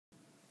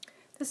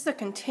This is a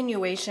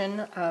continuation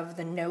of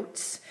the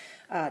notes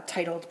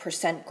titled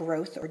Percent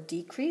Growth or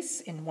Decrease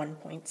in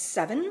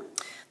 1.7.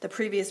 The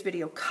previous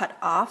video cut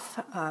off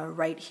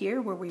right here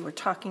where we were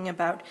talking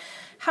about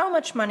how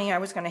much money I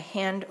was going to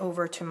hand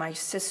over to my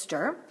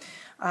sister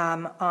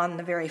on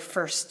the very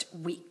first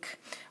week,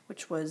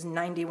 which was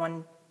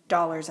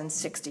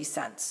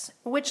 $91.60,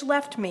 which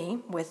left me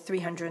with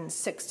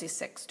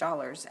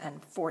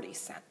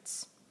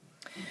 $366.40.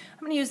 I'm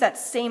going to use that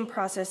same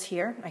process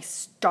here. I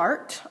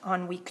start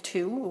on week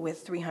 2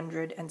 with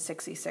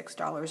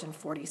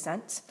 $366.40,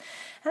 and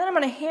then I'm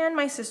going to hand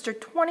my sister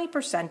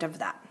 20% of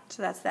that.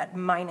 So that's that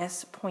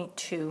minus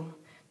 0.2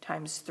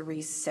 times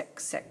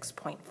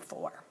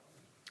 366.4.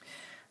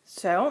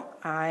 So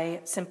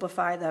I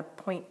simplify the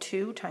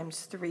 0.2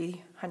 times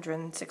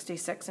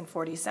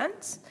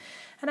 366.40,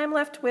 and I'm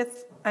left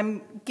with,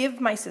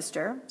 give my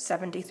sister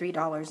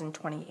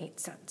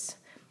 $73.28.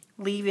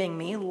 Leaving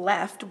me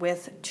left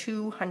with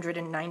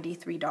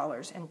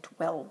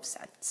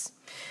 $293.12.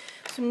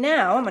 So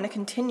now I'm going to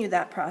continue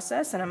that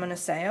process, and I'm going to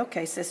say,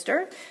 okay,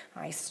 sister,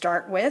 I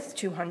start with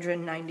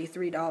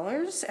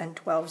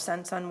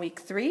 $293.12 on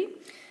week 3,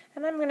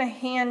 and I'm going to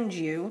hand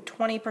you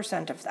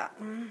 20% of that.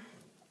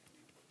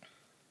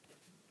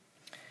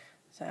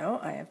 So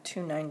I have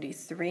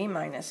 $293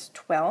 minus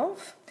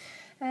 12,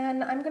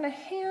 and I'm going to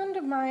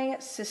hand my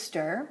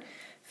sister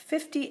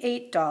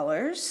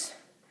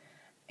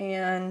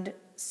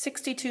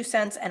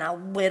 $58.62 and a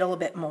little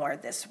bit more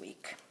this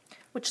week,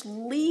 which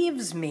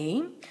leaves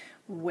me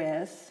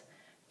with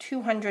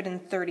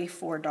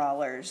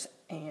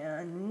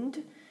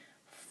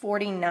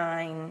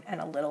 $234.49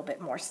 and a little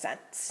bit more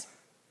cents.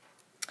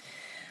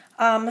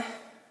 I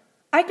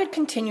could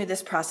continue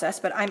this process,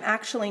 but I'm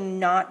actually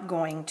not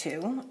going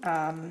to.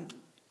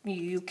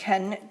 You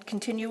can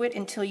continue it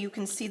until you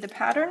can see the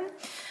pattern,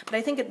 but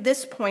I think at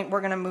this point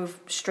we're going to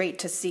move straight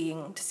to see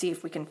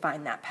if we can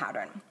find that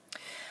pattern.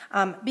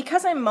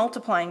 Because I'm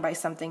multiplying by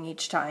something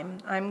each time,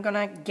 I'm going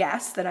to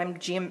guess that I'm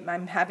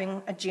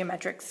having a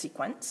geometric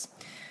sequence.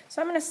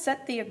 So I'm going to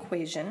set the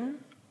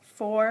equation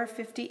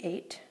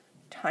 458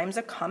 times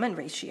a common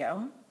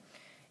ratio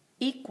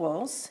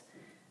equals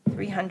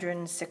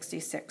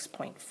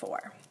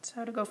 366.4.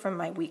 So to go from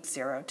my week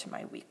 0 to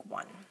my week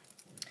 1.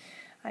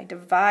 I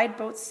divide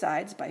both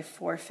sides by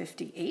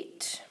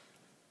 458,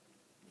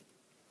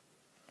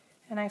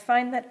 and I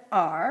find that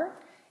R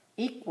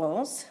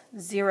equals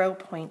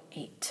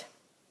 0.8.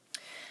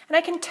 And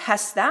I can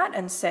test that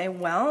and say,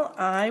 well,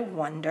 I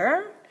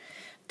wonder,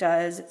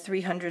 does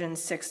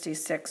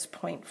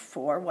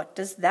 366.4, what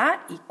does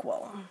that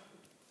equal?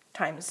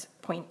 Times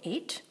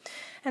 0.8.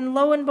 And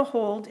lo and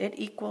behold, it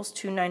equals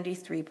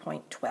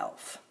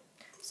 293.12.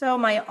 So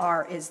my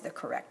R is the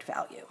correct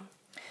value.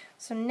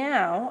 So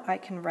now I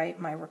can write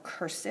my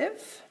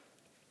recursive.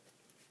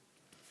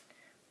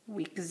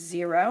 Week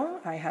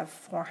 0, I have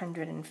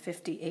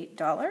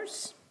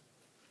 $458.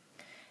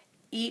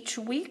 Each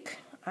week,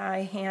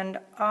 I hand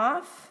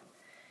off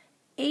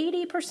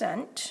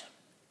 80%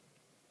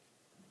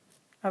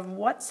 of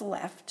what's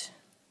left,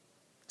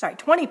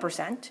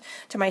 20%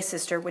 to my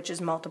sister, which is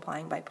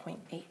multiplying by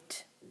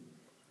 0.8.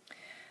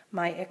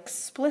 My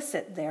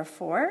explicit,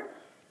 therefore,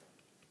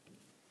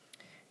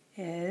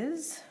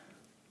 is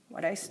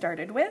what I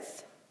started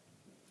with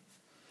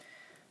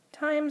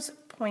times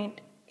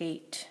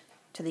 0.8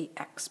 to the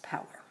x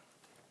power.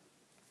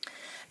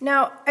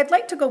 Now, I'd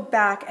like to go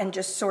back and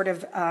just sort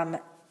of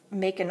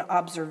make an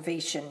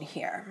observation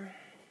here.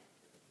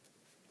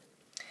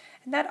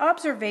 And that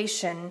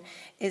observation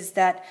is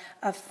that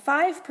a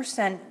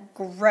 5%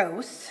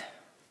 growth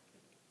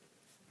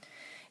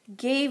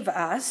gave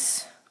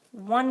us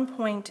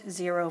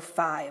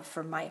 1.05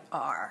 for my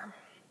R.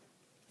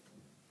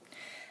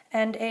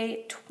 And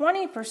a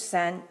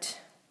 20%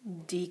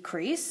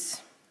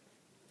 decrease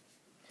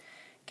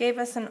gave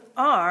us an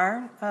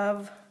R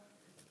of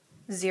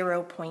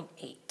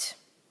 0.8.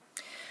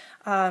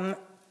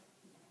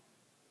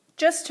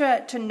 Just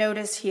to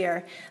notice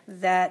here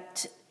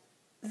that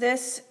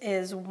this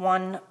is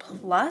 1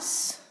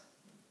 plus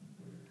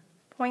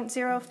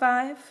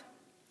 0.05,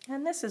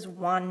 and this is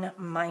 1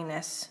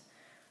 minus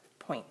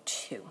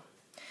 0.2,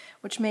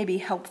 which may be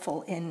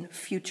helpful in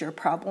future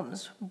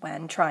problems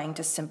when trying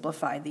to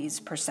simplify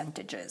these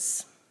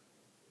percentages.